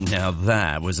Now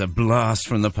that was a blast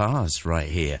from the past right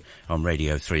here on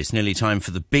Radio 3. It's nearly time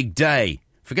for the big day.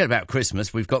 Forget about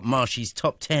Christmas. We've got Marshy's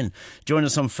Top 10. Join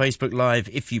us on Facebook Live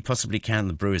if you possibly can,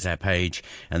 the Brewers App page.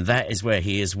 And that is where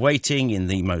he is waiting in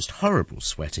the most horrible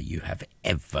sweater you have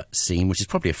ever seen, which is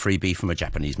probably a freebie from a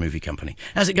Japanese movie company.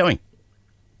 How's it going?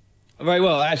 Very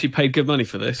well. I actually paid good money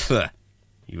for this.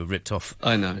 You were ripped off.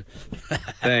 I know.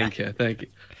 Thank you.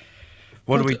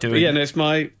 What are we doing? Yeah, no, it's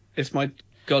my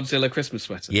Godzilla Christmas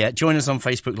sweater. Yeah, join us on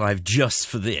Facebook Live just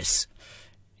for this.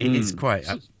 It is quite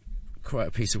a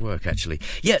piece of work, actually.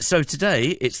 Yeah, so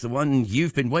today, it's the one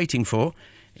you've been waiting for.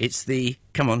 It's the...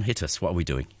 Come on, hit us. What are we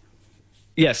doing?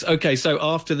 Yes, okay, so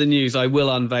after the news, I will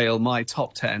unveil my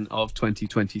top 10 of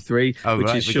 2023,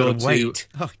 which is sure to... wait.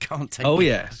 Oh, I can't take Oh, it.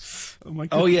 yes. Oh, my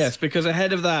goodness. Oh, yes, because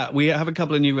ahead of that, we have a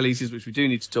couple of new releases which we do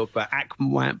need to talk about.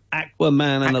 Aquaman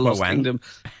and the Lost Kingdom.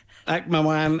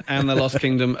 Aquaman and the Lost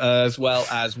Kingdom, as well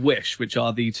as Wish, which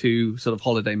are the two sort of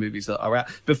holiday movies that are out.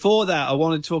 Before that, I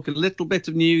want to talk a little bit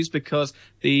of news because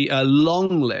the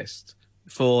long list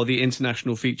for the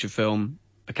International Feature Film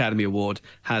Academy Award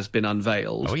has been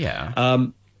unveiled. Oh, yeah.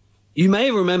 You may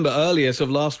remember earlier, sort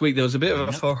of last week, there was a bit of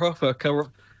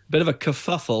a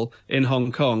kerfuffle in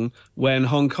Hong Kong when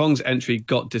Hong Kong's entry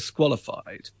got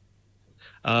disqualified.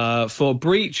 For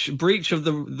breach of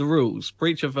the rules,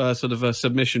 breach of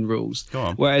submission rules. Go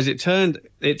on. Whereas it turned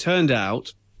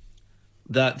out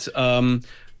that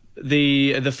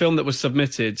the film that was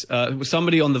submitted,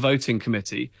 somebody on the voting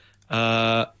committee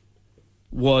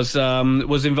was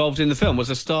involved in the film, was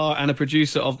a star and a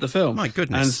producer of the film. My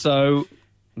goodness. And so,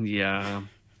 yeah,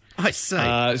 I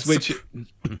say, which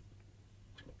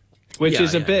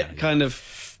is a bit kind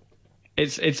of.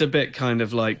 It's a bit kind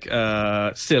of like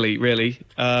silly, really.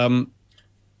 So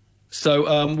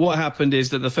what happened is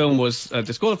that the film was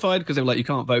disqualified because they were like, you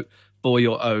can't vote for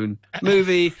your own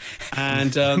movie,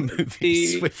 and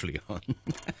swiftly on.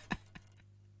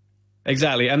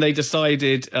 Exactly, and they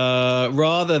decided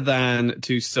rather than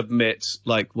to submit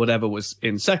like whatever was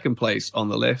in second place on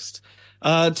the list,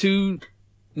 to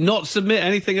not submit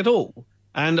anything at all.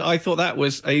 And I thought that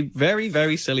was a very,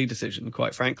 very silly decision,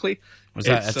 quite frankly. Was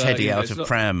that a Teddy out of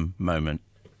pram moment,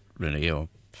 really? Or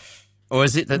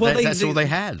is it that that's all they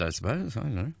had, I suppose? I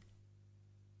don't know.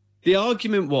 The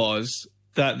argument was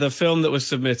that the film that was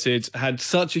submitted had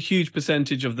such a huge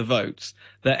percentage of the votes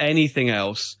that anything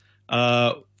else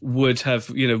would have,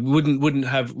 wouldn't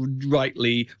have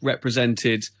rightly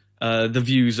represented the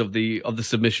views of the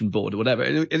submission board or whatever.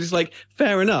 It's like,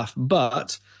 fair enough,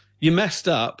 but you messed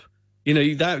up.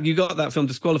 You got that film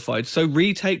disqualified, so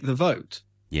retake the vote.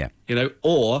 Yeah.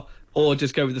 Or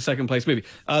just go with the second place movie.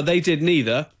 They did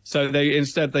neither, so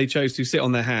they chose to sit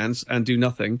on their hands and do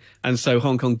nothing, and so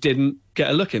Hong Kong didn't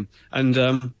get a look in.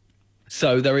 And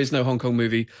so there is no Hong Kong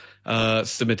movie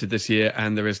submitted this year,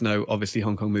 and there is no, obviously,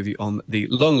 Hong Kong movie on the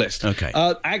long list. Okay.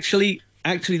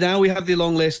 Actually, now we have the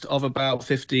long list of about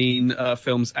 15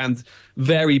 films, and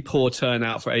very poor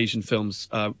turnout for Asian films.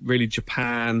 Really,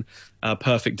 Japan,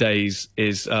 Perfect Days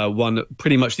is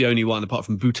pretty much the only one, apart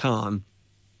from Bhutan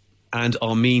and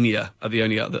Armenia are the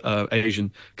only other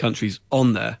Asian countries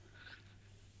on there.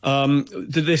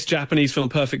 This Japanese film,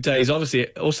 Perfect Days, obviously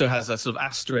it also has a sort of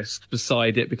asterisk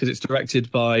beside it because it's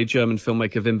directed by German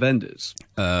filmmaker Wim Wenders.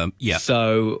 Yeah.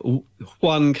 So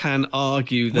one can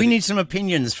argue that... We need some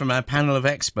opinions from our panel of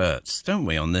experts, don't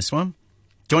we, on this one?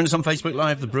 Join us on Facebook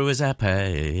Live, the Brewers App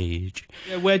page.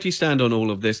 Yeah, where do you stand on all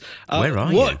of this? Where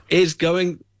are you? What is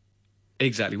going...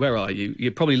 Exactly, where are you?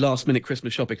 You're probably last-minute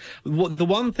Christmas shopping. The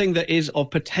one thing that is of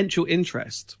potential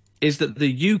interest is that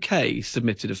the UK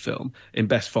submitted a film in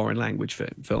Best Foreign Language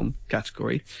Film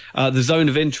category, The Zone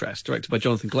of Interest, directed by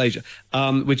Jonathan Glazer,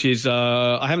 which is,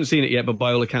 I haven't seen it yet, but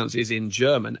by all accounts is in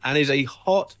German, and is a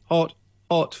hot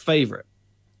favourite.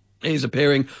 It is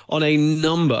appearing on a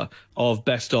number of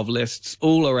best-of lists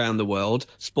all around the world.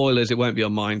 Spoilers, it won't be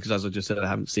on mine, because as I just said, I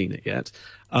haven't seen it yet.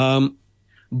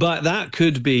 But that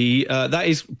could be, that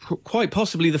is quite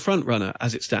possibly the front runner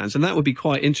as it stands. And that would be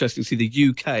quite interesting to see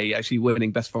the UK actually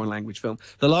winning Best Foreign Language Film.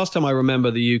 The last time I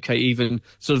remember the UK even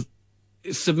sort of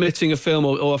submitting a film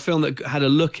or a film that had a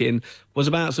look in was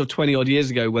about sort of 20 odd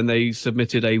years ago when they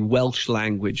submitted a Welsh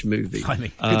language movie.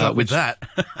 Good luck with that.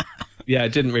 Yeah,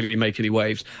 it didn't really make any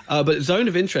waves. But Zone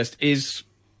of Interest is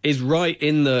very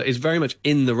much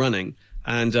in the running.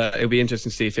 And it'll be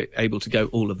interesting to see if it's able to go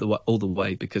all the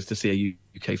way, because to see a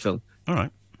UK film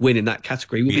win in that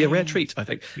category will be a rare treat, I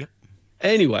think. Yep.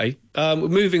 Anyway,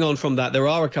 moving on from that, there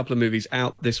are a couple of movies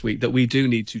out this week that we do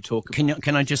need to talk about.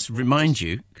 Can I just remind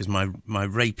you, because my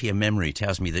rapier memory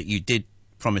tells me that you did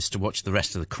promise to watch the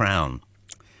rest of The Crown.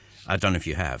 I don't know if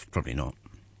you have, probably not.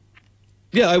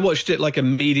 Yeah, I watched it like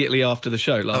immediately after the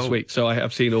show last week, so I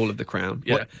have seen all of The Crown.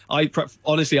 Yeah,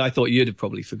 honestly, I thought you'd have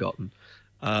probably forgotten.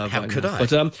 How could I?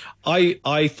 But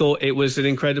I thought it was an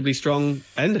incredibly strong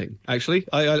ending. Actually,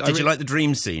 Did you like the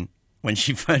dream scene when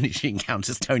she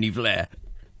encounters Tony Blair?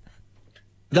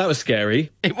 That was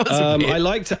scary. It was. I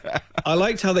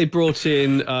liked how they brought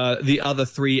in the other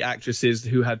three actresses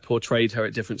who had portrayed her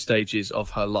at different stages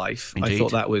of her life. Indeed. I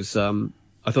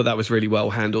thought that was really well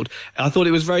handled. I thought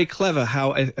it was very clever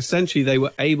how essentially they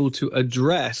were able to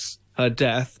address her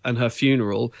death and her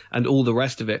funeral and all the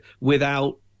rest of it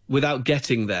without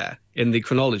getting there in the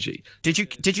chronology. Did you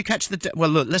catch the? Well,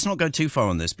 look, let's not go too far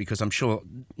on this because I'm sure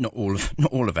not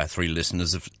all of our three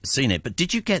listeners have seen it. But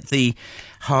did you get the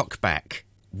hark back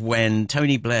when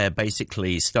Tony Blair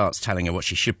basically starts telling her what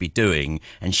she should be doing,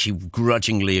 and she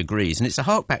grudgingly agrees? And it's a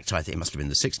hark back to, I think it must have been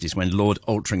the 60s when Lord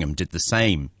Altrincham did the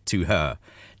same to her.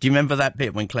 Do you remember that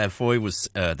bit when Claire Foy was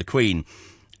the Queen?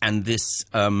 And this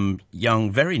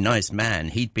young, very nice man,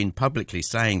 he'd been publicly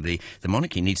saying the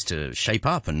monarchy needs to shape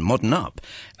up and modern up.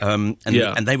 And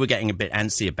they were getting a bit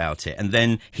antsy about it. And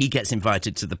then he gets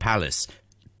invited to the palace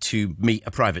to meet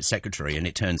a private secretary, and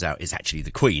it turns out it's actually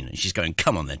the Queen. And she's going,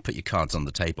 come on then, put your cards on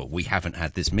the table. We haven't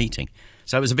had this meeting.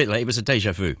 So it was a bit like, it was a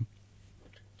déjà vu.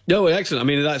 No, excellent. I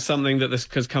mean, that's something that this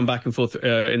has come back and forth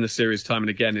in the series time and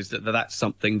again, is that's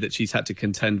something that she's had to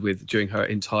contend with during her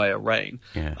entire reign.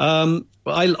 Yeah.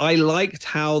 I liked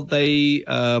how they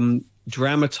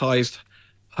dramatized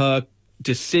her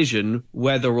decision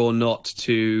whether or not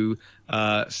to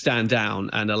stand down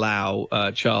and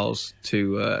allow Charles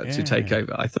to take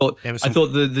over. I thought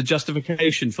the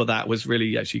justification for that was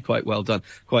really actually quite well done,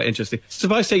 quite interesting.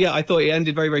 Suffice to say, I thought it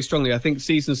ended very, very strongly. I think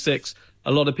season 6,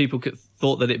 a lot of people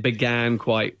thought that it began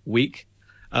quite weak,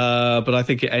 but I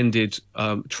think it ended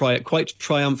quite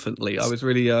triumphantly. I was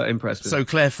really impressed with it. So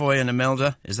Claire Foy and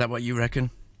Imelda, is that what you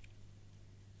reckon?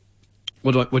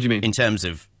 What do you mean? In terms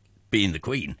of being the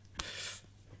Queen?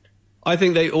 I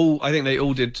think they all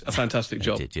did a fantastic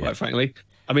job, quite frankly.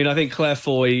 I mean, I think Claire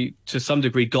Foy, to some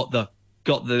degree, got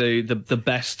the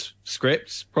best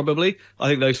scripts, probably. I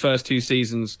think those first 2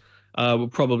 seasons were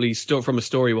probably, still from a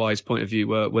story-wise point of view,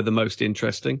 were the most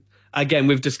interesting. Again,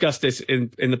 we've discussed this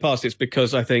in the past. It's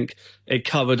because I think it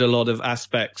covered a lot of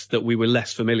aspects that we were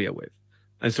less familiar with.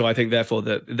 And so I think, therefore,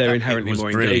 that they're inherently more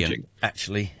engaging.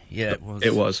 Actually, yeah,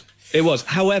 it was. It was.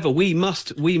 However, we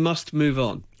must move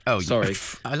on. Oh, sorry.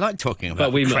 I like talking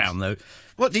about the Crown, though.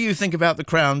 What do you think about the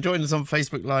Crown? Join us on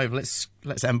Facebook Live. Let's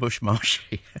ambush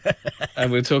Marshy.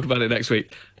 And we'll talk about it next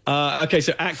week. Okay,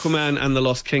 so Aquaman and the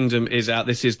Lost Kingdom is out.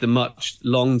 This is the much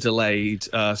long-delayed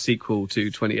sequel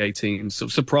to 2018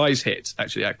 surprise hit.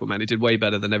 Actually, Aquaman. It did way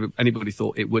better than anybody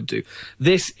thought it would do.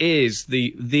 This is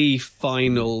the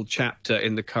final chapter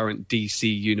in the current DC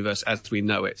universe as we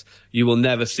know it. You will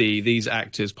never see these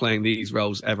actors playing these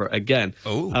roles ever again.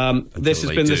 This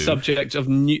has been the subject of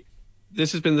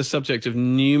This has been the subject of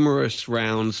numerous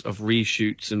rounds of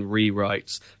reshoots and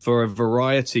rewrites for a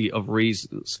variety of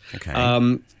reasons.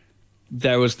 Okay.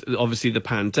 There was obviously the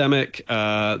pandemic.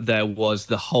 There was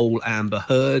the whole Amber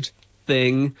Heard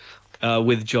thing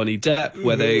with Johnny Depp,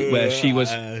 where she was.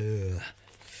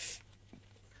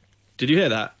 Did you hear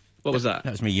that? What was that?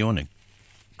 That was me yawning,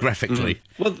 graphically.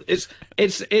 Well, it's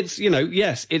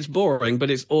yes, it's boring,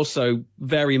 but it's also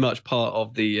very much part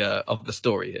of the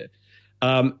story here.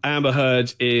 Amber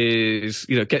Heard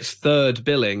gets third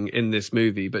billing in this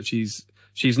movie, but she's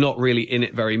not really in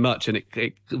it very much, and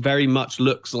it very much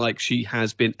looks like she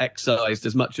has been excised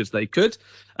as much as they could,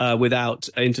 without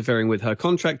interfering with her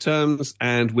contract terms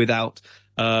and without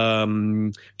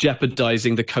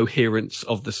jeopardizing the coherence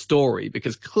of the story,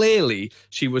 because clearly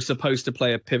she was supposed to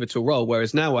play a pivotal role,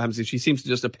 whereas now what happens is she seems to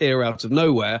just appear out of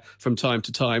nowhere from time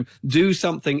to time, do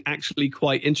something actually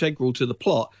quite integral to the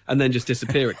plot, and then just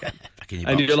disappear again.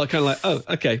 And you're kind of like, oh,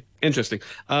 okay, interesting.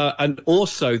 And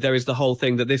also there is the whole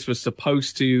thing that this was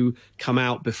supposed to come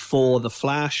out before The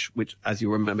Flash, which, as you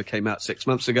remember, came out 6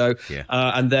 months ago. Yeah.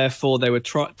 And therefore they were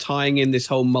tying in this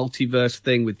whole multiverse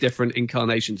thing with different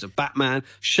incarnations of Batman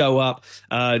show up.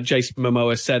 Jason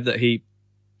Momoa said that he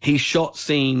shot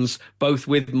scenes both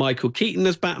with Michael Keaton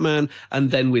as Batman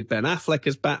and then with Ben Affleck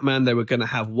as Batman. They were going to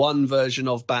have one version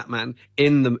of Batman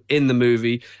in the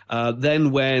movie.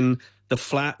 Then when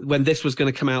this was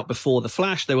going to come out before The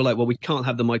Flash, they were like, well, we can't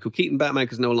have the Michael Keaton Batman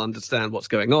because no one will understand what's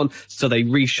going on. So they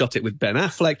reshot it with Ben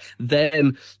Affleck.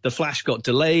 Then The Flash got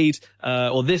delayed,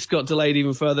 or this got delayed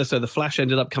even further. So The Flash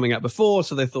ended up coming out before.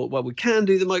 So they thought, well, we can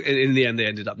do in the end, they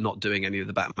ended up not doing any of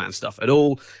the Batman stuff at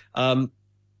all.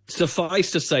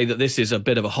 Suffice to say that this is a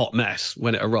bit of a hot mess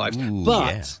when it arrives.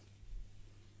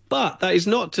 But that is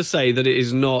not to say that it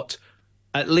is not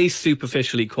at least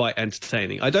superficially quite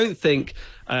entertaining. I don't think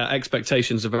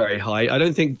expectations are very high. I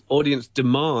don't think audience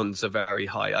demands are very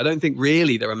high. I don't think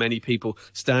really there are many people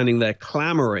standing there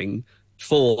clamoring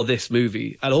for this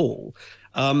movie at all.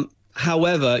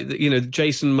 However,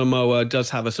 Jason Momoa does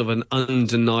have a sort of an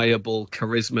undeniable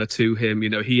charisma to him.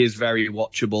 He is very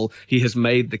watchable. He has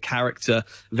made the character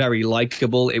very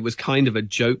likable. It was kind of a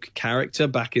joke character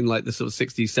back in like the sort of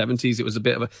 60s, 70s. It was a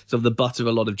bit of a sort of the butt of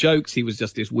a lot of jokes. He was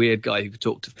just this weird guy who could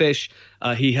talk to fish.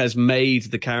 He has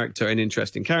made the character an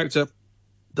interesting character.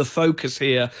 The focus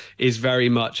here is very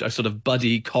much a sort of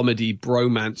buddy comedy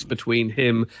bromance between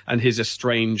him and his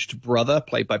estranged brother,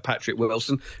 played by Patrick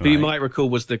Wilson, who you might recall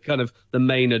was the kind of the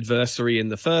main adversary in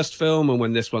the first film. And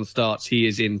when this one starts, he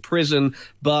is in prison,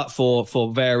 but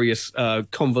for various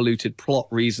convoluted plot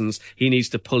reasons, he needs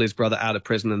to pull his brother out of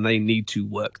prison and they need to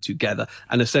work together.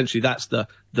 And essentially that's the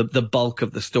bulk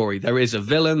of the story. There is a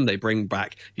villain. They bring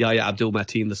back Yahya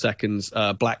Abdul-Mateen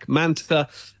II's Black Manta,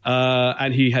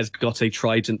 and he has got a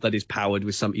trident that is powered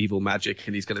with some evil magic,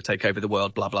 and he's going to take over the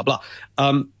world, blah, blah, blah.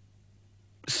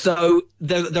 So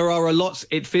there are a lot.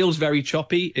 It feels very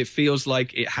choppy. It feels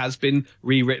like it has been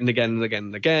rewritten again and again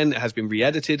and again. It has been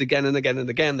re-edited again and again and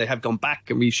again. They have gone back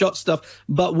and reshot stuff.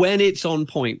 But when it's on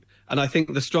point, and I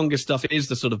think the strongest stuff is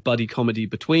the sort of buddy comedy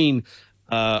between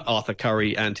Arthur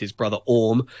Curry and his brother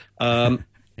Orm.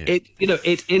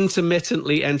 It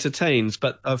intermittently entertains,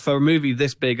 but for a movie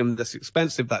this big and this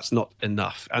expensive, that's not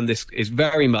enough. And this is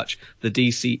very much the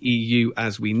DCEU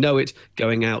as we know it,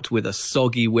 going out with a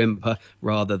soggy whimper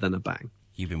rather than a bang.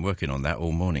 You've been working on that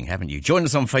all morning, haven't you? Join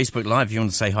us on Facebook Live if you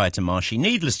want to say hi to Marshy.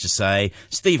 Needless to say,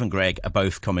 Steve and Greg are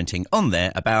both commenting on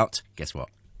there about, guess what?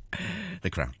 The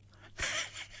Crown.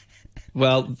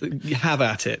 Well, have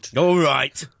at it. All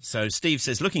right. So Steve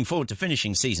says, looking forward to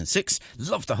finishing season 6.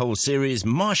 Love the whole series.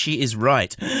 Marshy is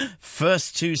right.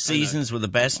 First 2 seasons were the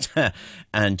best.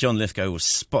 And John Lithgow was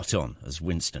spot on as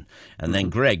Winston. And then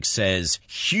Greg says,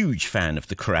 huge fan of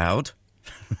The Crowd.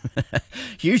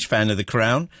 Huge fan of The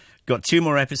Crown. Got 2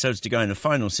 more episodes to go in the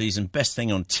final season. Best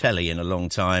thing on telly in a long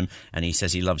time. And he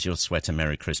says he loves your sweater.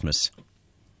 Merry Christmas.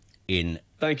 In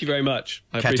Thank you very much.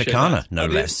 I Katakana, no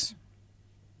less.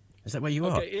 Is that where you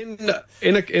are?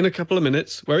 In a couple of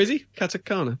minutes. Where is he?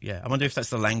 Katakana. Yeah, I wonder if that's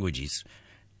the language he's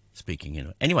speaking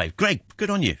in. Anyway, Greg,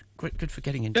 good on you. Good for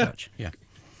getting in touch. Yeah.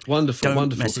 Wonderful,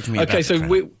 wonderful. Message me okay, about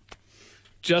so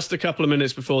just a couple of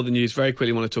minutes before the news, very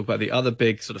quickly want to talk about the other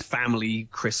big sort of family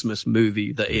Christmas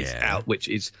movie that is out, which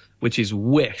is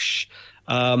Wish.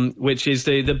 Which is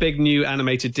the big new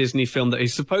animated Disney film that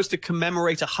is supposed to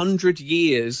commemorate 100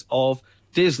 years of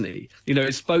Disney.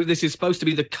 This is supposed to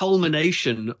be the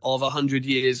culmination of 100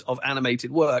 years of animated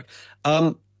work.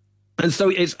 And so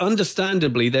it's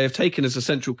understandably, they have taken as a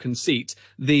central conceit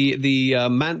the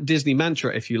Disney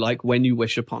mantra, if you like, when you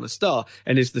wish upon a star.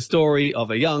 And it's the story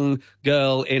of a young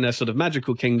girl in a sort of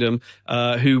magical kingdom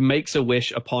who makes a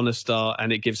wish upon a star,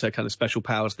 and it gives her kind of special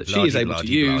powers that she is able to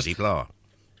use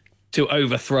to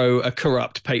overthrow a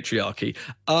corrupt patriarchy.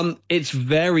 It's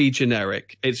very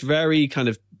generic. It's very kind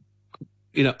of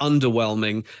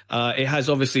underwhelming. It has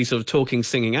obviously sort of talking,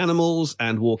 singing animals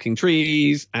and walking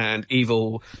trees and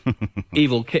evil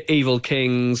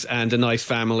kings and a nice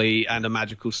family and a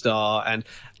magical star. And,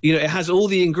 it has all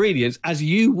the ingredients, as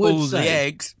you would all say. All the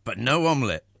eggs, but no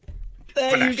omelette.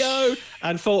 There you go.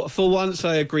 And for once,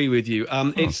 I agree with you.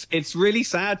 It's really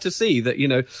sad to see that,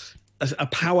 a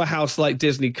powerhouse like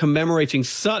Disney commemorating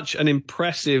such an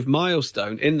impressive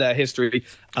milestone in their history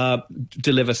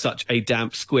deliver such a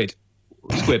damp squib.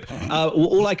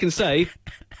 All I can say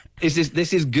is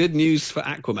this is good news for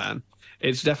Aquaman.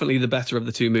 It's definitely the better of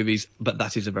the 2 movies, but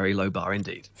that is a very low bar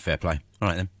indeed. Fair play. All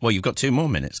right, then. Well, you've got 2 more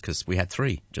minutes because we had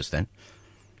 3 just then.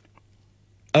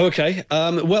 Oh, okay.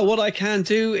 Well, what I can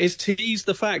do is tease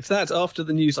the fact that after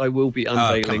the news, I will be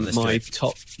unveiling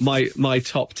my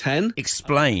top 10.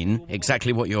 Explain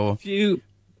exactly what your okay,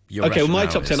 well, my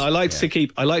top 10. I like to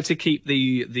keep the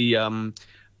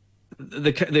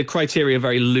criteria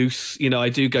very loose. I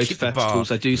do go to festivals.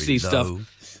 I do see stuff.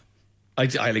 I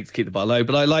like to keep the bar low,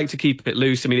 but I like to keep it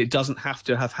loose. I mean, it doesn't have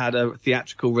to have had a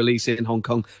theatrical release in Hong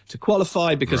Kong to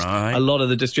qualify, because a lot of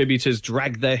the distributors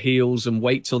drag their heels and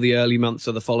wait till the early months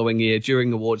of the following year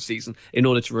during awards season in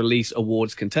order to release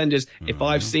awards contenders. If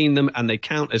I've seen them and they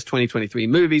count as 2023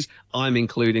 movies, I'm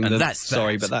including them.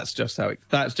 Sorry, but that's just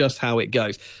how it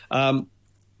goes.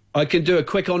 I can do a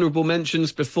quick honourable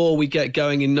mentions before we get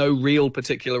going in no real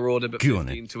particular order, but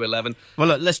 15 to 11. Well,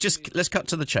 look, let's cut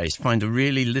to the chase. Find a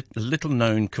really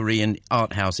little-known Korean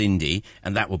art house indie,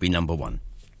 and that will be number 1.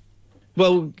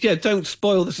 Well, yeah, don't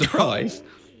spoil the surprise.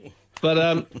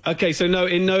 But okay, so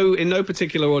in no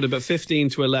particular order, but 15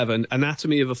 to 11,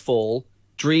 Anatomy of a Fall,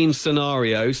 Dream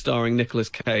Scenario starring Nicolas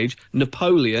Cage,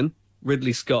 Napoleon,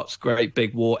 Ridley Scott's great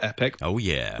big war epic. Oh,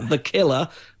 yeah.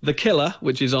 The Killer,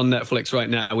 which is on Netflix right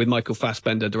now with Michael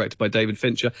Fassbender, directed by David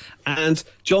Fincher, and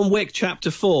John Wick Chapter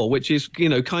 4, which is,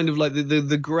 kind of like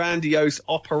the grandiose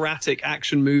operatic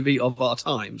action movie of our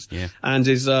times. Yeah. And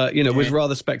is, was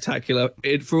rather spectacular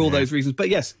for all those reasons. But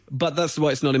yes, that's why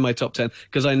it's not in my top 10,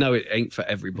 because I know it ain't for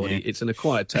everybody. Yeah. It's an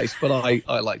acquired taste, but I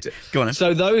liked it. Go on then.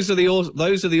 So those are the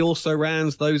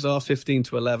also-rans. Those are 15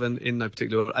 to 11 in no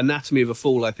particular order. Anatomy of a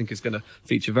Fall, I think, is going to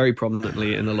feature very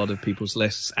prominently in a lot of people's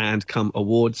lists and come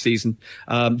award season.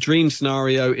 Dream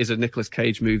Scenario is a Nicolas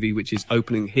Cage movie which is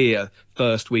opening here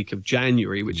first week of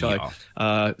January, which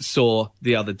I saw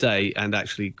the other day and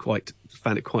actually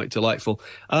found it quite delightful.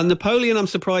 Napoleon, I'm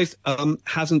surprised,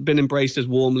 hasn't been embraced as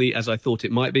warmly as I thought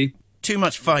it might be. Too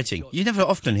much fighting. You never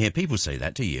often hear people say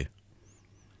that, do you?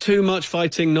 Too much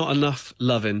fighting, not enough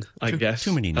loving, I guess.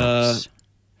 Too many knots.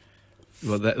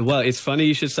 Well, it's funny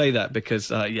you should say that because,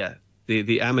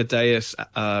 the Amadeus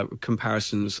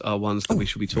comparisons are ones that we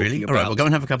should be talking about. All right, well, go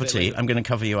and have a cup of tea. I'm going to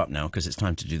cover you up now because it's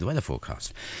time to do the weather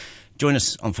forecast. Join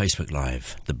us on Facebook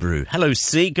Live, The Brew. Hello,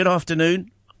 C. Good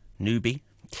afternoon, newbie.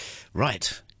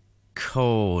 Right.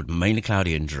 Cold, mainly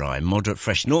cloudy and dry. Moderate,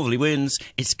 fresh northerly winds.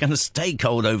 It's going to stay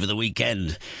cold over the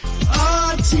weekend.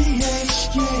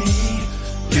 RTHK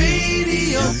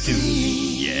Radio 3.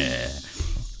 Yeah.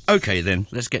 Okay, then.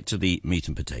 Let's get to the meat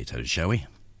and potatoes, shall we?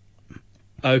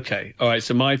 Okay. All right.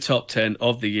 So my top 10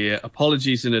 of the year.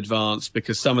 Apologies in advance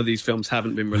because some of these films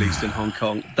haven't been released in Hong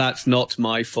Kong. That's not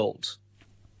my fault.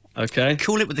 Okay.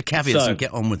 Call it with the caveats and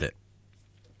get on with it.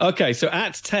 Okay. So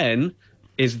at 10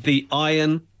 is The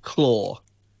Iron Claw.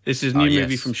 This is a new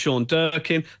movie from Sean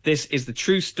Durkin. This is the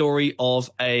true story of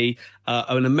an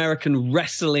American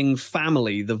wrestling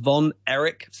family, the Von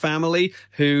Erich family,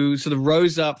 who sort of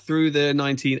rose up through the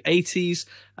 1980s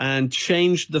and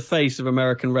changed the face of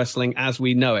American wrestling as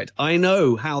we know it. I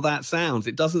know how that sounds.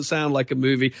 It doesn't sound like a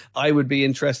movie I would be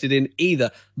interested in either,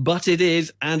 but it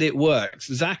is, and it works.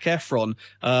 Zac Efron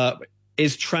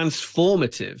is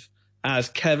transformative as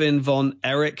Kevin Von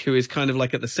Erich, who is kind of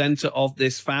like at the center of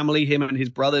this family. Him and his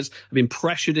brothers have been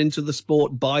pressured into the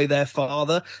sport by their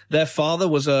father. Their father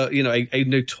was a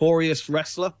notorious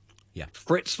wrestler. Yeah.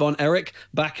 Fritz Von Erich,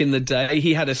 back in the day,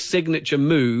 he had a signature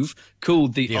move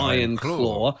called the Iron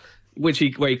Claw, where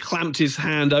he clamped his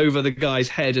hand over the guy's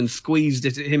head and squeezed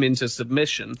him into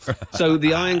submission. So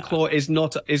the Iron Claw is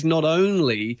not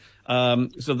only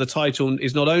so the title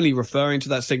is not only referring to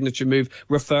that signature move,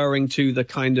 referring to the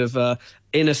kind of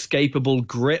inescapable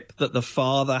grip that the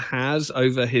father has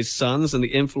over his sons and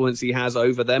the influence he has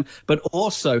over them, but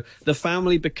also the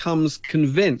family becomes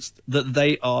convinced that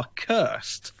they are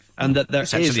cursed and that there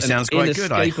actually sounds quite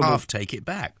good. I half take it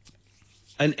back.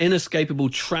 An inescapable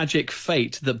tragic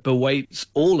fate that bewaits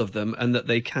all of them and that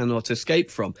they cannot escape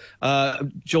from.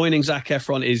 Joining Zac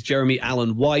Efron is Jeremy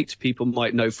Allen White. People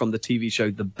might know from the TV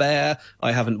show The Bear.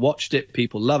 I haven't watched it.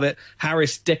 People love it.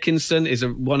 Harris Dickinson is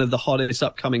one of the hottest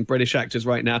upcoming British actors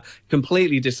right now.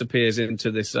 Completely disappears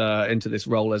into this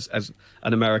role as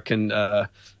an American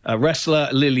wrestler.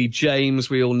 Lily James,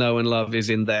 we all know and love,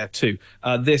 is in there too.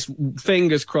 This,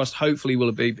 fingers crossed, hopefully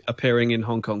will be appearing in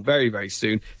Hong Kong very, very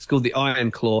soon. It's called The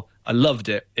Iron Claw. I loved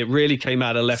it. It really came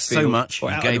out of left field. So much,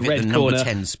 you gave it the number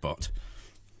 10 spot.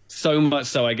 So much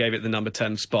so I gave it the number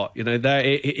 10 spot. There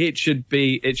it should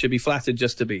be flattered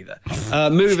just to be there.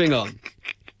 Moving on.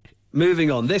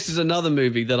 This is another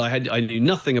movie that I knew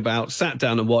nothing about, sat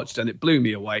down and watched, and it blew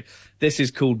me away. This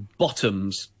is called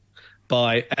Bottoms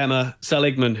by Emma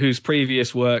Seligman, whose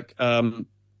previous work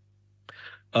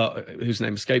whose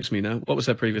name escapes me now. What was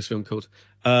her previous film called?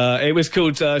 It was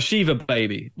called Shiva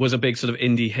Baby, was a big sort of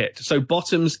indie hit. So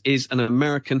Bottoms is an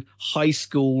American high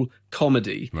school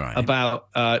comedy about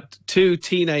two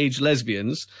teenage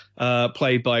lesbians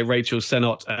played by Rachel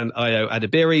Sennott and Ayo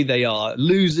Adebiri. They are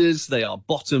losers. They are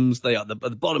bottoms. They are at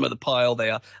the bottom of the pile.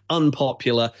 They are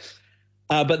unpopular.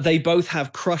 But they both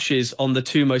have crushes on the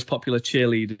two most popular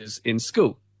cheerleaders in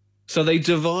school. So they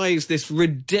devise this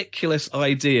ridiculous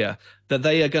idea that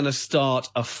they are going to start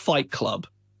a fight club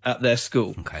at their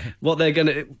school. Okay. What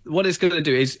it's going to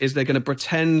do is they're going to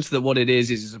pretend that what it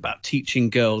is about teaching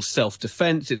girls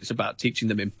self-defense. It's about teaching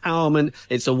them empowerment.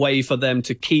 It's a way for them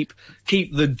to keep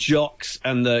the jocks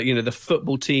and the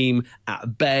football team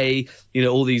at bay.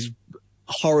 All these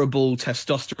horrible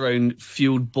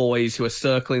testosterone-fueled boys who are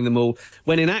circling them all,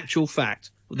 when in actual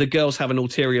fact, the girls have an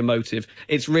ulterior motive.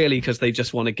 It's really because they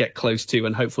just want to get close to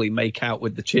and hopefully make out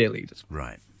with the cheerleaders.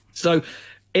 Right. So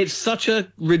It's such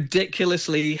a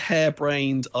ridiculously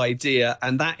harebrained idea,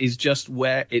 and that is just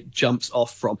where it jumps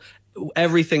off from.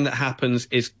 Everything that happens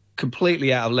is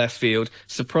completely out of left field.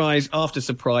 Surprise after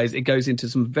surprise. It goes into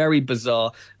some very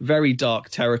bizarre, very dark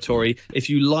territory. If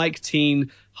you like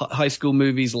teen high school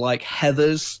movies like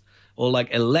Heathers or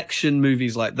like election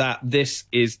movies like that, this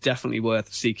is definitely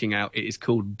worth seeking out. It is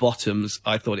called Bottoms.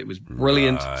 I thought it was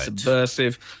brilliant,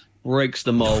 subversive, breaks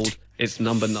the mold. It's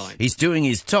number 9. He's doing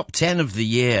his top 10 of the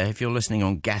year. If you're listening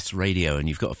on Gas Radio and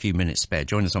you've got a few minutes spare,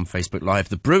 join us on Facebook Live.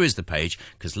 The Brew is the page,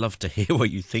 because love to hear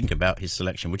what you think about his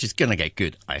selection, which is going to get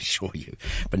good, I assure you,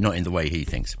 but not in the way he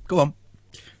thinks. Go on.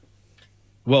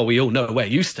 Well, we all know where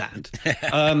you stand.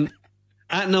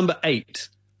 At number 8,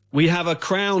 we have a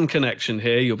Crown connection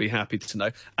here, you'll be happy to know.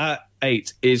 At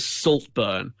 8 is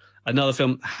Saltburn. Another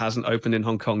film hasn't opened in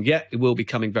Hong Kong yet. It will be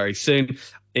coming very soon.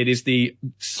 It is the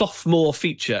sophomore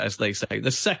feature, as they say,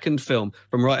 the second film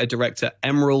from writer-director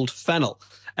Emerald Fennell.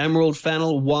 Emerald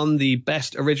Fennell won the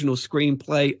Best Original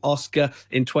Screenplay Oscar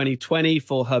in 2020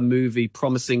 for her movie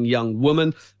Promising Young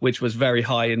Woman, which was very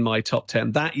high in my top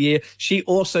 10 that year. She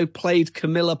also played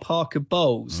Camilla Parker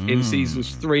Bowles in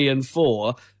seasons 3 and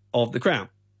 4 of The Crown.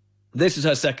 This is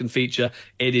her second feature.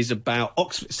 It is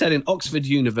about set in Oxford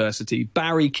University.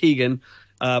 Barry Keoghan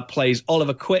plays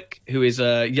Oliver Quick, who is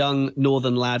a young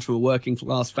northern lad from a working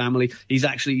class family. He's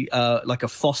actually like a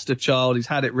foster child. He's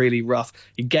had it really rough.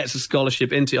 He gets a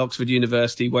scholarship into Oxford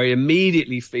University where he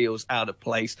immediately feels out of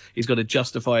place. He's got to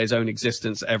justify his own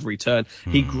existence at every turn.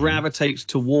 He gravitates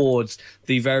towards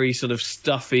the very sort of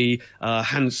stuffy,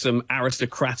 handsome,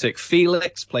 aristocratic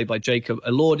Felix, played by Jacob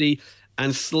Elordi,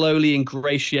 and slowly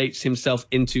ingratiates himself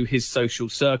into his social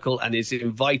circle and is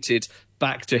invited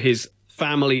back to his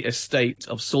family estate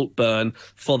of Saltburn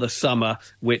for the summer,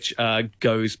 which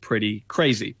goes pretty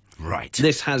crazy. Right.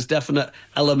 This has definite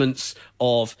elements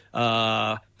of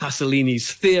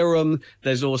Pasolini's Theorem.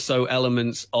 There's also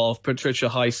elements of Patricia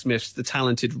Highsmith's The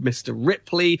Talented Mr.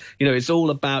 Ripley. You know, it's all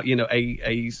about, you know,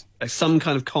 some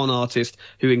kind of con artist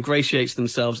who ingratiates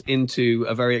themselves into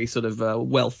a very sort of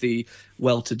wealthy,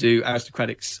 well-to-do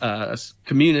aristocratic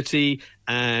community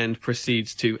and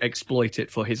proceeds to exploit it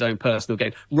for his own personal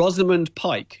gain. Rosamund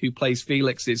Pike, who plays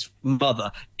Felix's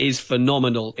mother, is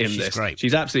phenomenal in this. Great.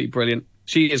 She's absolutely brilliant.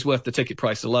 She is worth the ticket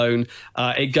price alone.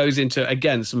 It goes into,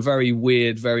 again, some very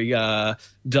weird, very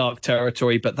dark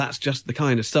territory, but that's just the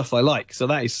kind of stuff I like. So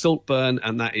that is Saltburn,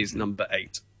 and that is number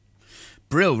 8.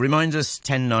 Brill, remind us,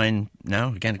 10-9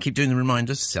 now. Again, keep doing the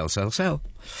reminders. Sell, sell, sell.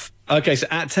 Okay, so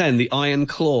at 10, The Iron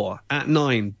Claw. At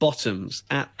 9, Bottoms.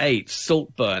 At 8,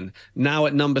 Saltburn. Now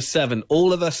at number 7,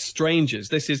 All of Us Strangers.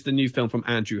 This is the new film from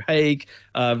Andrew Haigh,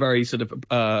 a very sort of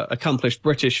accomplished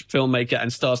British filmmaker,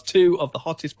 and stars 2 of the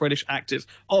hottest British actors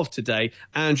of today,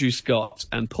 Andrew Scott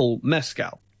and Paul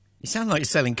Mescal. You sound like you're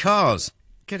selling cars.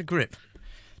 Get a grip.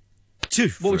 2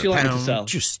 for What would you like me to £1 sell?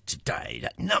 just today.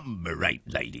 That number 8,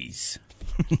 ladies.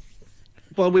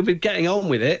 Well, we'd be getting on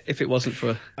with it if it wasn't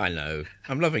for... I know.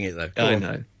 I'm loving it, though. Go I on.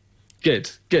 know. Good.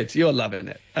 You're loving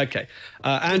it. Okay.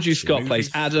 Andrew Scott plays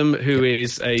Adam, who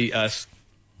is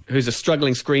who's a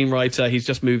struggling screenwriter. He's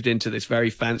just moved into this very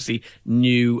fancy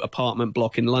new apartment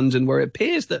block in London where it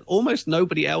appears that almost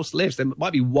nobody else lives. There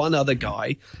might be one other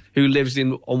guy who lives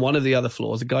on one of the other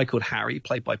floors, a guy called Harry,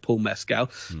 played by Paul Mescal.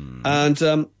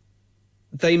 And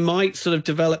they might sort of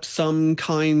develop some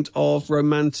kind of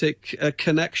romantic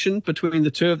connection between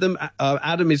the two of them.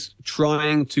 Adam is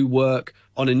trying to work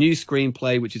on a new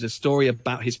screenplay, which is a story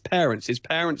about his parents. His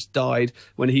parents died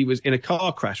when he was in a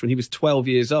car crash when he was 12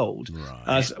 years old,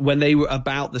 when they were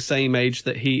about the same age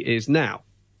that he is now.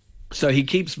 So he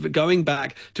keeps going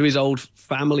back to his old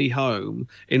family home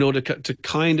in order to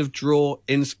kind of draw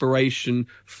inspiration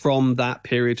from that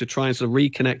period, to try and sort of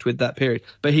reconnect with that period.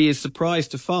 But he is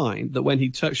surprised to find that when he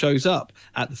shows up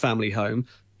at the family home,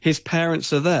 his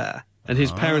parents are there. And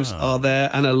his parents are there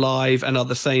and alive and are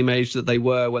the same age that they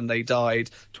were when they died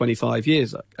 25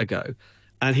 years ago.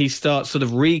 And he starts sort of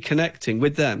reconnecting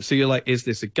with them. So you're like, is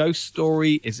this a ghost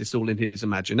story? Is this all in his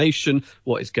imagination?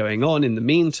 What is going on? In the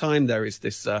meantime, there is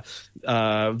this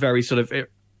very sort of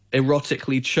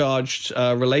erotically charged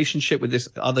relationship with this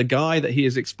other guy that he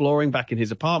is exploring back in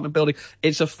his apartment building.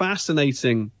 It's a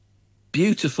fascinating,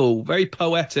 beautiful, very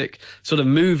poetic sort of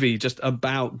movie just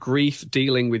about grief,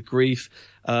 dealing with grief.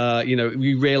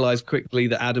 You realize quickly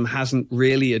that Adam hasn't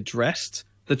really addressed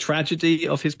the tragedy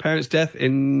of his parents' death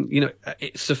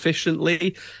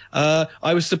sufficiently.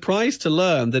 I was surprised to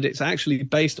learn that it's actually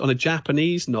based on a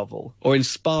Japanese novel, or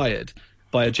inspired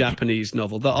by a Japanese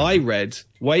novel that I read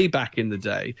way back in the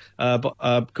day,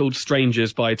 called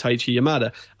Strangers by Taichi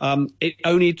Yamada. It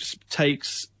only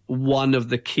takes one of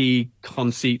the key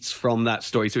conceits from that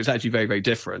story. So it's actually very, very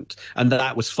different. And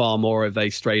that was far more of a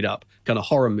straight up kind of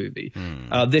horror movie.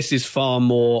 This is far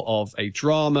more of a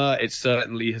drama. It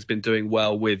certainly has been doing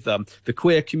well with the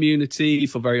queer community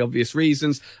for very obvious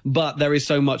reasons, but there is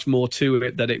so much more to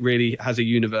it that it really has a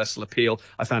universal appeal.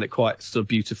 I found it quite sort of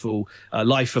beautiful,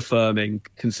 life affirming,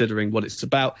 considering what it's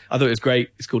about. I thought it was great.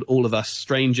 It's called All of Us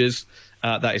Strangers.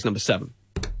 That is number 7.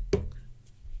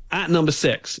 At number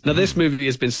 6, now this movie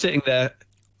has been sitting there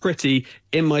pretty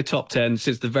in my top 10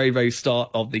 since the very, very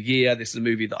start of the year. This is a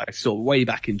movie that I saw way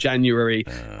back in January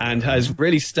and has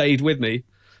really stayed with me.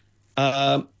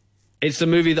 It's a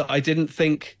movie that I didn't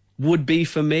think would be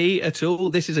for me at all.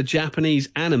 This is a Japanese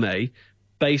anime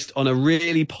based on a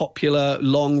really popular,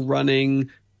 long-running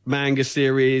manga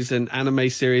series and anime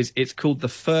series. It's called The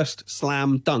First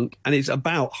Slam Dunk, and it's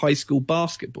about high school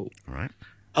basketball. Right.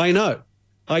 I know.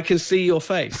 I can see your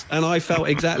face, and I felt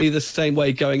exactly the same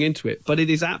way going into it. But it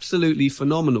is absolutely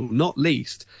phenomenal, not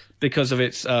least because of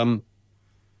its,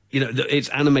 its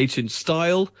animated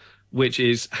style, which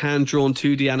is hand-drawn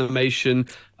 2D animation,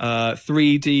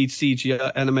 3D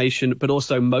CGI animation, but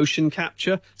also motion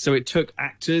capture. So it took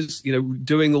actors,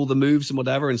 doing all the moves and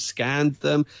whatever, and scanned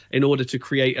them in order to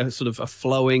create a sort of a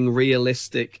flowing,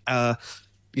 realistic,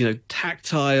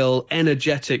 tactile,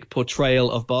 energetic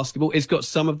portrayal of basketball. It's got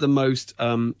some of the most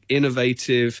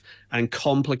innovative and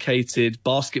complicated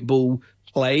basketball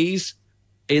plays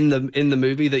in the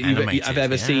movie that I've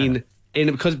ever seen.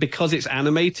 Because it's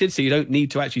animated, so you don't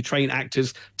need to actually train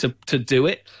actors to do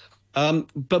it.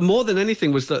 But more than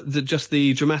anything was just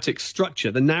the dramatic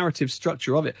structure, the narrative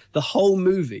structure of it. The whole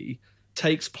movie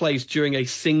takes place during a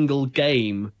single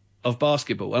game of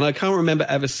basketball. And I can't remember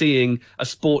ever seeing a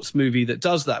sports movie that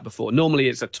does that before. Normally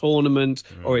it's a tournament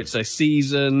or it's a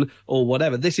season or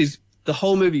whatever. The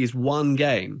whole movie is one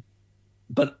game.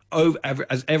 But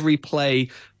as every play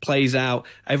plays out,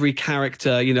 every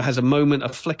character, has a moment, a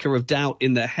flicker of doubt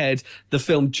in their head, the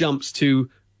film jumps to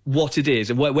what it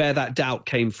is and where that doubt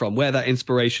came from, where that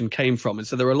inspiration came from. And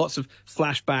so there are lots of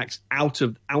flashbacks out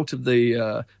of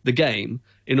the game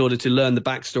in order to learn the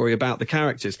backstory about the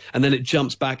characters. And then it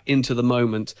jumps back into the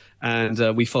moment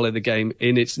and we follow the game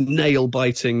in its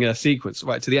nail-biting sequence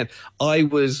right to the end. I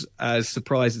was as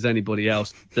surprised as anybody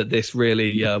else that this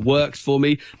really worked for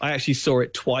me. I actually saw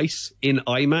it twice in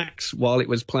IMAX while it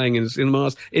was playing in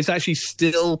cinemas. It's actually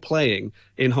still playing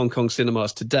in Hong Kong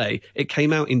cinemas today. It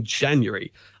came out in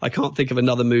January. I can't think of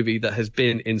another movie that has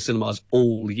been in cinemas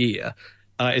all year.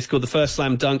 It's called The First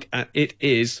Slam Dunk, and it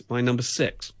is my number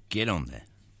 6. Get on there.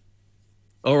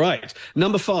 All right.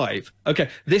 Number 5. Okay.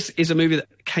 This is a movie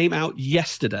that came out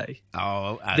yesterday.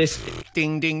 Oh,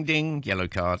 ding, ding, ding. Yellow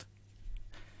card.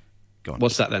 Go on.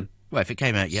 What's that then? Well, if it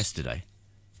came out yesterday.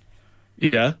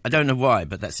 Yeah. I don't know why,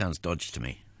 but that sounds dodgy to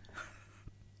me.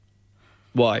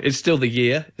 Why? It's still the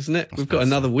year, isn't it? We've got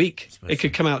another week. It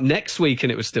could come out next week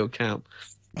and it would still count.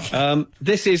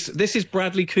 This is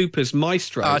Bradley Cooper's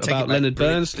Maestro about Leonard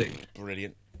Bernstein.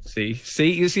 Brilliant. You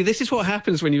see, this is what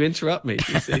happens when you interrupt me.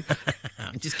 You see,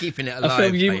 I'm just keeping it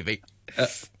alive, baby.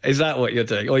 Is that what you're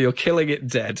doing, or you're killing it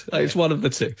dead? It's one of the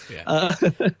two. Yeah.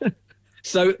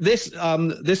 So this is a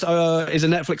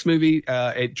Netflix movie.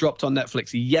 It dropped on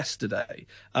Netflix yesterday.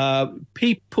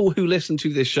 People who listen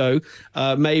to this show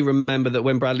may remember that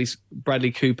when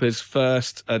Bradley Cooper's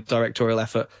first directorial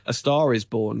effort, A Star Is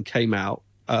Born, came out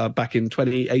back in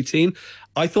 2018.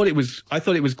 I thought it was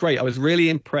great. I was really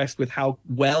impressed with how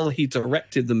well he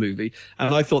directed the movie,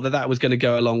 and I thought that was going to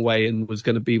go a long way and was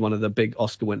going to be one of the big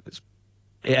Oscar winners.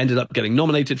 It ended up getting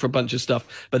nominated for a bunch of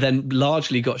stuff, but then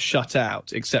largely got shut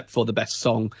out, except for the best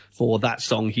song for that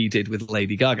song he did with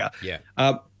Lady Gaga.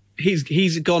 Yeah.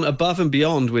 He's gone above and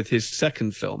beyond with his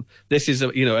second film. This is a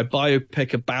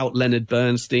biopic about Leonard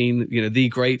Bernstein, the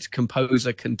great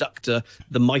composer, conductor,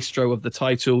 the maestro of the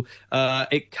title.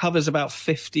 It covers about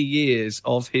 50 years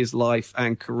of his life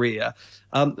and career.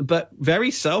 But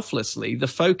very selflessly, the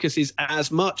focus is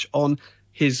as much on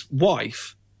his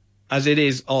wife as it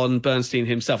is on Bernstein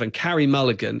himself. And Carey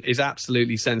Mulligan is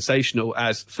absolutely sensational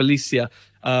as Felicia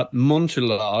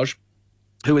Montelage,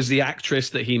 who was the actress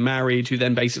that he married, who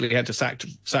then basically had to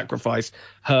sacrifice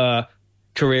her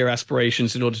career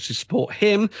aspirations in order to support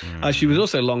him. She was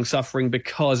also long-suffering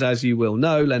because, as you will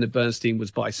know, Leonard Bernstein was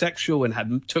bisexual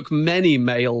and took many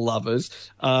male lovers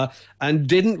and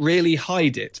didn't really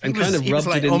hide it and He was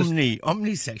like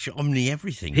omnisexual,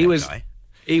 omni-everything, guy.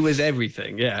 He was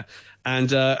everything, yeah. and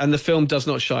the film does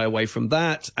not shy away from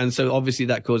that, and so obviously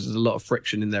that causes a lot of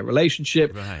friction in their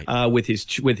relationship with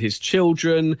his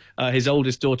children. His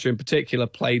oldest daughter, in particular,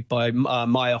 played by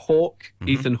Maya Hawke,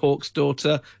 Ethan Hawke's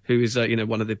daughter, who is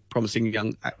one of the promising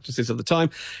young actresses of the time.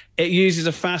 It uses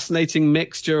a fascinating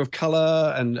mixture of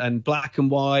color and black and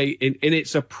white in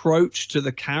its approach to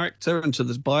the character and to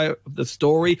the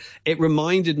story. It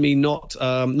reminded me not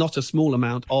a small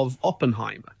amount of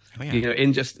Oppenheimer. Oh, yeah.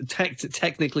 In just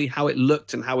technically how it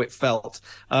looked and how it felt.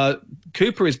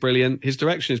 Cooper is brilliant. His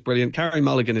direction is brilliant. Carey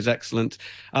Mulligan is excellent.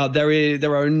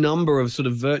 There are a number of sort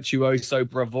of virtuoso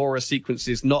bravura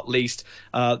sequences, not least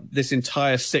this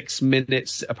entire 6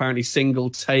 minutes, apparently single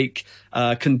take,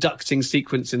 conducting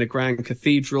sequence in a grand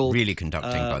cathedral. Really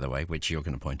conducting, by the way, which you're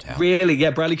going to point out. Really,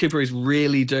 yeah. Bradley Cooper is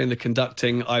really doing the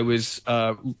conducting. I was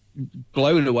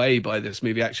blown away by this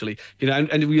movie, actually.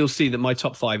 And you'll see that my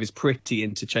top 5 is pretty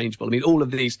interchangeable. I mean, all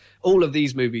of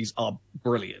these movies are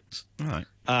brilliant. All right.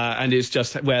 And it's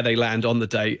just where they land on the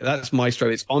day. That's Maestro.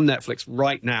 It's on Netflix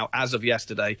right now, as of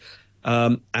yesterday.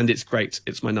 And it's great.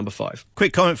 It's my number 5.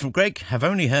 Quick comment from Greg. Have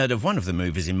only heard of one of the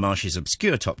movies in Marsh's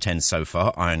obscure top 10 so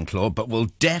far, Iron Claw, but will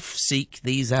seek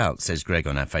these out, says Greg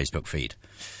on our Facebook feed.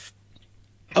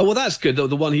 Oh, well, that's good.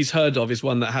 The one he's heard of is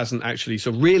one that hasn't actually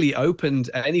sort of really opened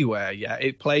anywhere yet.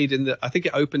 It played I think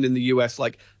it opened in the US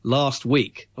like last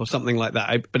week or something like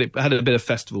that, but it had a bit of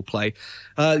festival play.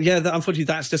 Unfortunately,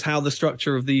 that's just how the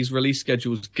structure of these release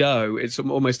schedules go. It's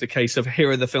almost a case of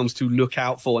here are the films to look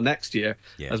out for next year,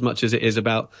 as much as it is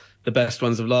about the best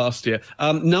ones of last year.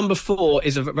 Number 4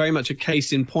 is very much a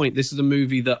case in point. This is a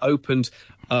movie that opened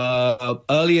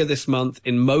earlier this month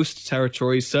in most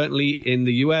territories, certainly in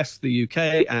the US, the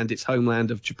UK, and its homeland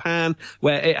of Japan,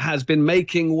 where it has been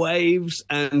making waves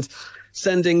and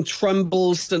sending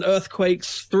trembles and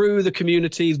earthquakes through the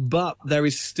communities, but there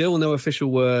is still no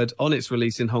official word on its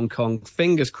release in Hong Kong.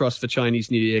 Fingers crossed for Chinese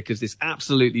New Year, because this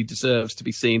absolutely deserves to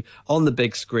be seen on the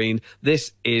big screen.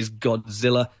 This is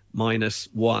Godzilla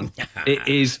 -1. It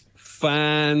is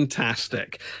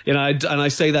fantastic. And I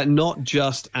say that not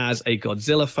just as a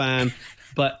Godzilla fan,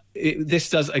 but this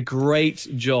does a great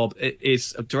job. It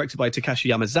is directed by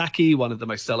Takashi Yamazaki, one of the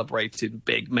most celebrated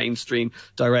big mainstream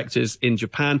directors in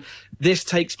Japan. This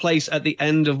takes place at the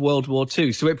end of World War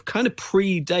II, so it kind of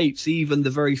predates even the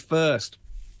very first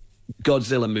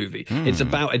Godzilla movie. It's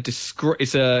about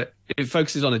it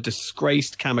focuses on a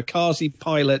disgraced kamikaze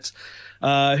pilot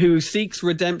who seeks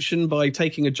redemption by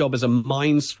taking a job as a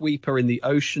minesweeper in the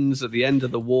oceans at the end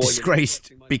of the war.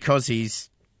 Disgraced because he's,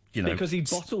 because he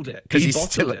bottled it. Because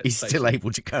he's still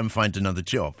able to go and find another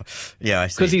job. Yeah, I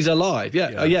see. Because he's alive.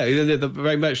 Yeah.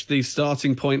 Very much the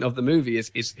starting point of the movie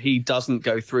is he doesn't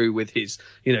go through with his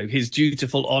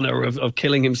dutiful honor of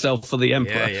killing himself for the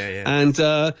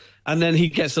emperor. And then he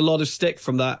gets a lot of stick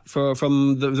from that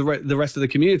from the rest of the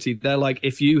community. They're like,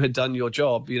 if you had done your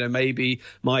job, maybe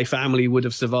my family would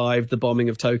have survived the bombing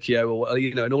of Tokyo, or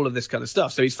and all of this kind of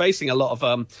stuff. So he's facing a lot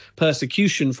of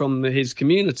persecution from his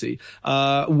community.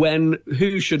 When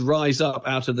who should rise up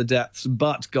out of the depths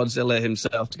but Godzilla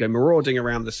himself to go marauding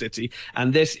around the city?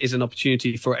 And this is an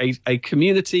opportunity for a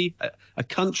community, a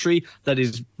country that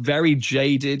is very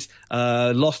jaded,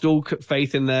 lost all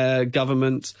faith in their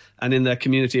government and in their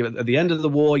community. At the end of the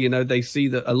war, they see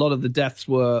that a lot of the deaths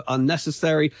were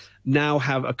unnecessary, now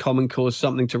have a common cause,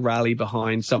 something to rally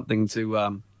behind, something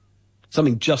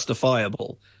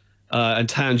justifiable and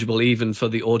tangible even for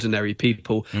the ordinary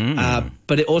people.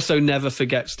 But it also never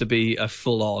forgets to be a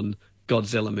full-on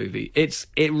Godzilla movie.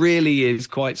 It really is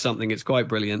quite something. It's quite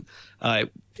brilliant.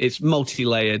 It's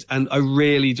multi-layered, and I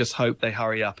really just hope they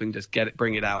hurry up and just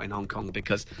bring it out in Hong Kong,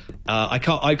 because I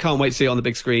can't wait to see it on the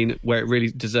big screen where it really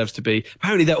deserves to be.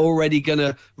 Apparently, they're already going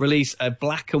to release a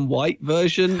black and white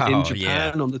version in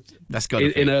Japan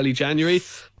in early January.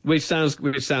 Which sounds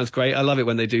great. I love it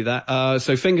when they do that.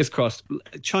 So fingers crossed.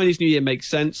 Chinese New Year makes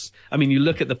sense. I mean, you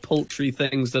look at the paltry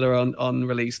things that are on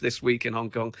release this week in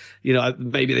Hong Kong.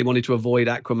 Maybe they wanted to avoid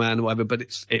Aquaman or whatever,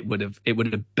 but it would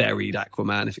have buried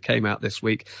Aquaman if it came out this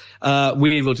week.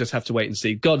 We will just have to wait and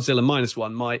see. Godzilla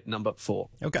 -1, my number 4.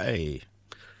 Okay,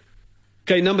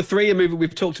 number 3, a movie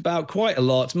we've talked about quite a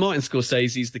lot, Martin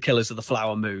Scorsese's The Killers of the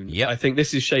Flower Moon. Yep. I think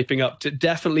this is shaping up to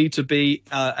be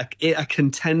a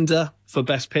contender for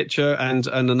Best Picture and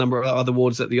a number of other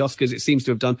awards at the Oscars. It seems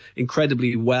to have done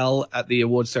incredibly well at the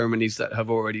award ceremonies that have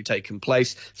already taken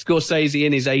place. Scorsese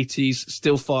in his 80s,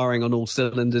 still firing on all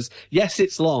cylinders. Yes,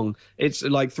 it's long. It's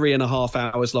like 3.5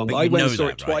 hours long. But I went and saw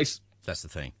it twice. That's the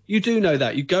thing. You do know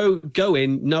that. You go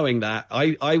in knowing that.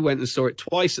 I went and saw it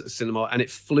twice at the cinema, and it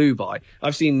flew by.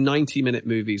 I've seen 90-minute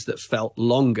movies that felt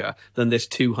longer than this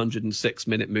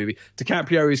 206-minute movie.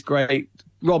 DiCaprio is great.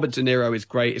 Robert De Niro is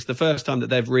great. It's the first time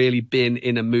that they've really been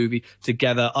in a movie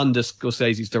together under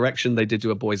Scorsese's direction. They did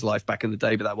do A Boy's Life back in the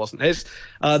day, but that wasn't his.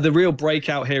 The real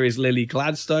breakout here is Lily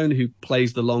Gladstone, who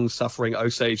plays the long-suffering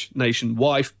Osage Nation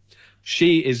wife.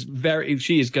 She is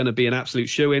going to be an absolute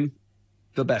shoo-in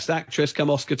for Best Actress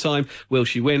come Oscar time. Will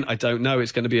she win? I don't know.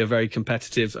 It's going to be a very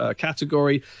competitive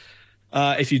category.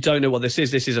 If you don't know what this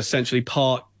is essentially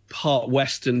part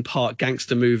Western, part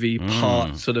gangster movie,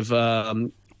 part sort of...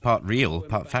 part real,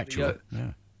 part factual.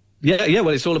 Yeah. Well,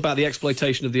 it's all about the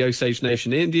exploitation of the Osage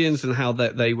Nation Indians and how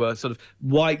they were sort of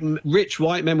rich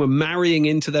white men were marrying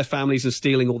into their families and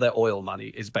stealing all their oil money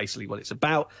is basically what it's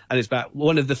about. And it's about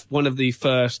one of the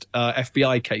first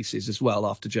FBI cases as well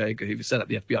after J. Edgar Hoover set up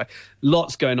the FBI.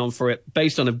 Lots going on for it,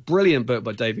 based on a brilliant book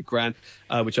by David Grant,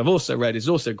 which I've also read, is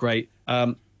also great.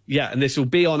 And this will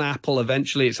be on Apple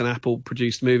eventually. It's an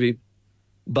Apple-produced movie,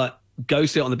 but go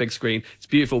see it on the big screen. It's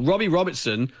beautiful. Robbie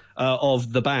Robertson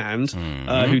of the band,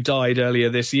 who died earlier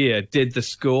this year, did the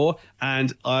score,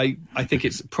 and I think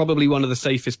it's probably one of the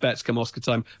safest bets come Oscar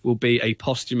time will be a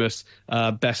posthumous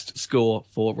best score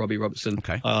for Robbie Robertson.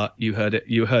 Okay. You heard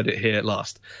it here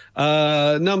last.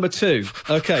 Number 2.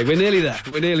 Okay, we're nearly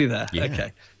there. Yeah.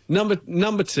 Okay.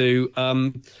 Number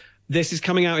 2. This is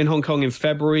coming out in Hong Kong in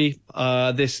February.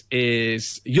 This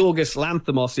is Yorgos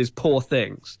Lanthimos' Poor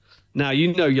Things. Now,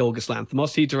 you know Yorgos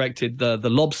Lanthimos. He directed The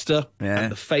Lobster and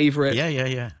The Favourite.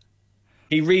 Yeah.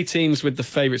 He reteams with The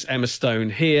Favourite's Emma Stone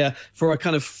here for a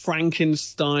kind of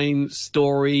Frankenstein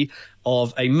story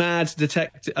of a mad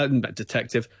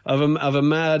detective, of a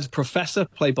mad professor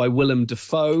played by Willem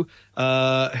Dafoe,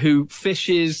 who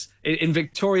fishes in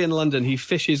Victorian London. He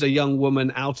fishes a young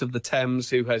woman out of the Thames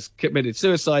who has committed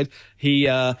suicide. He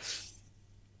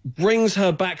brings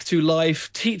her back to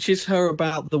life, teaches her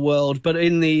about the world, but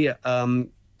in the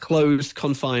closed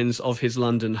confines of his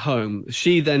London home.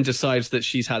 She then decides that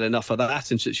she's had enough of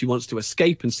that and that she wants to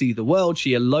escape and see the world.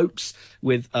 She elopes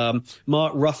with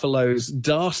Mark Ruffalo's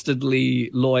dastardly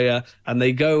lawyer, and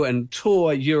they go and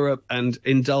tour Europe and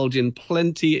indulge in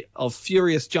plenty of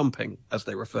furious jumping, as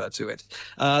they refer to it.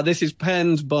 This is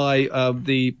penned by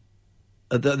the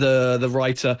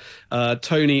writer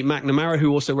Tony McNamara, who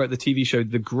also wrote the TV show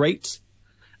The Great.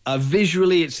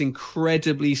 Visually, it's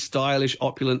incredibly stylish,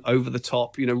 opulent, over the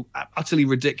top, utterly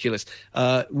ridiculous.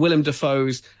 Willem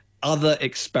Dafoe's other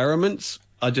experiments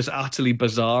are just utterly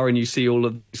bizarre, and you see all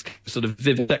of these sort of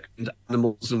vivisection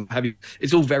animals and have you.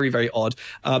 It's all very, very odd.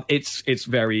 It's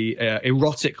very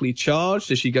erotically charged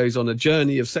as she goes on a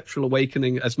journey of sexual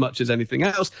awakening as much as anything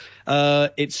else.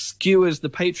 It skewers the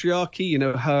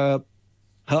patriarchy,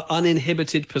 her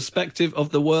uninhibited perspective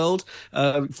of the world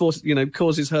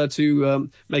causes her to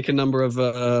make a number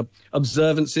of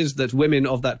observances that women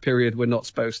of that period were not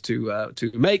supposed to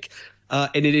make.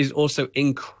 And it is also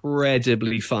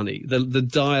incredibly funny. The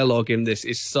dialogue in this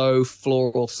is so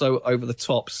floral, so over the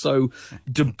top, so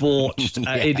debauched.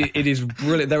 It is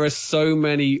brilliant. There are so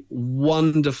many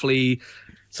wonderfully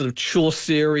sort of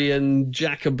Chaucerian,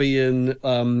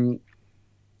 Jacobean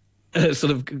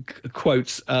sort of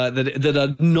quotes that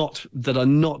are not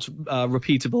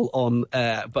repeatable on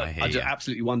air, but are just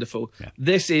absolutely wonderful. Yeah.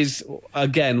 This is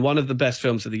again one of the best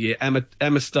films of the year.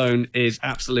 Emma Stone is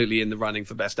absolutely in the running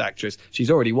for Best Actress. She's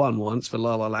already won once for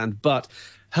La La Land, but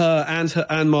her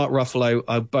and Mark Ruffalo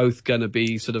are both going to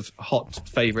be sort of hot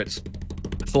favourites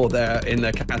in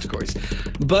their categories.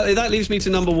 But that leaves me to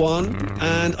number 1,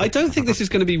 and I don't think this is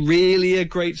going to be really a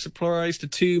great surprise to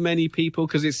too many people,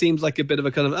 because it seems like a bit of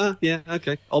a kind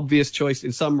of obvious choice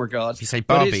in some regards. If you say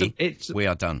Barbie, we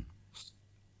are done.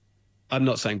 I'm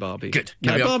not saying Barbie. Good.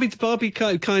 Barbie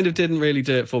kind of didn't really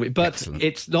do it for me, but excellent.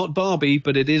 It's not Barbie,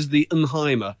 but it is the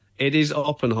Oppenheimer. It is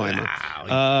Oppenheimer.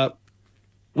 Wow.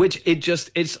 Which it's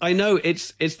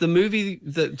the movie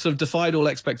that sort of defied all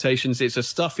expectations. It's a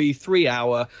stuffy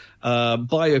 3-hour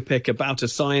biopic about a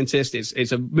scientist.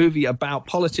 It's a movie about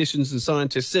politicians and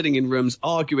scientists sitting in rooms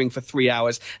arguing for 3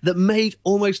 hours that made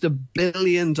almost $1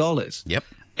 billion. Yep.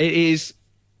 It is,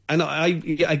 and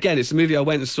it's a movie I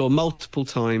went and saw multiple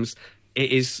times.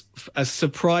 It is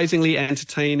surprisingly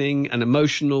entertaining and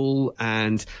emotional,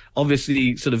 and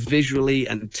obviously sort of visually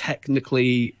and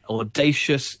technically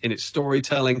audacious in its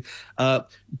storytelling. By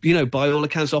all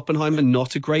accounts, Oppenheimer,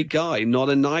 not a great guy, not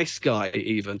a nice guy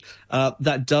even.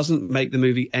 That doesn't make the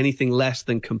movie anything less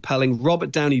than compelling.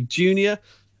 Robert Downey Jr.,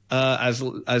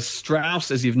 as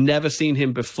Strauss as you've never seen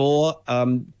him before.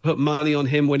 Put money on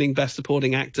him winning Best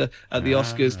Supporting Actor at the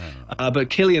Oscars. But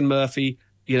Cillian Murphy,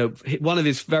 you know, one of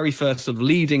his very first sort of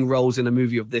leading roles in a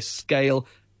movie of this scale,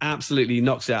 absolutely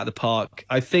knocks it out of the park.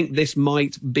 I think this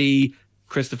might be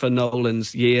Christopher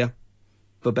Nolan's year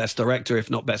for Best Director, if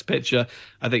not Best Picture.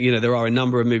 I think, you know, there are a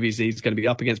number of movies he's going to be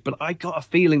up against, but I got a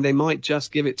feeling they might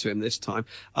just give it to him this time.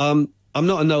 I'm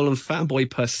not a Nolan fanboy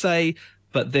per se,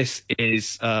 but this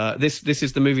is this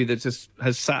is the movie that just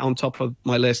has sat on top of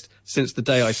my list since the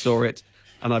day I saw it,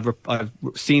 and I've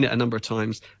seen it a number of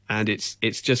times, and it's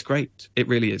just great. It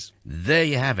really is. There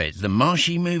you have it, the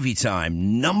Marshy Movie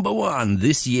Time, #1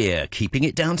 this year, keeping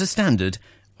it down to standard,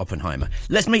 Oppenheimer.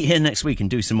 Let's meet here next week and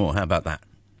do some more. How about that?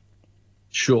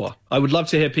 Sure. I would love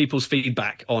to hear people's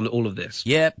feedback on all of this.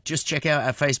 Yeah, just check out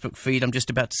our Facebook feed. I'm just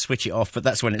about to switch it off, but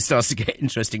that's when it starts to get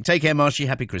interesting. Take care, Marshy.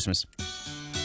 Happy Christmas.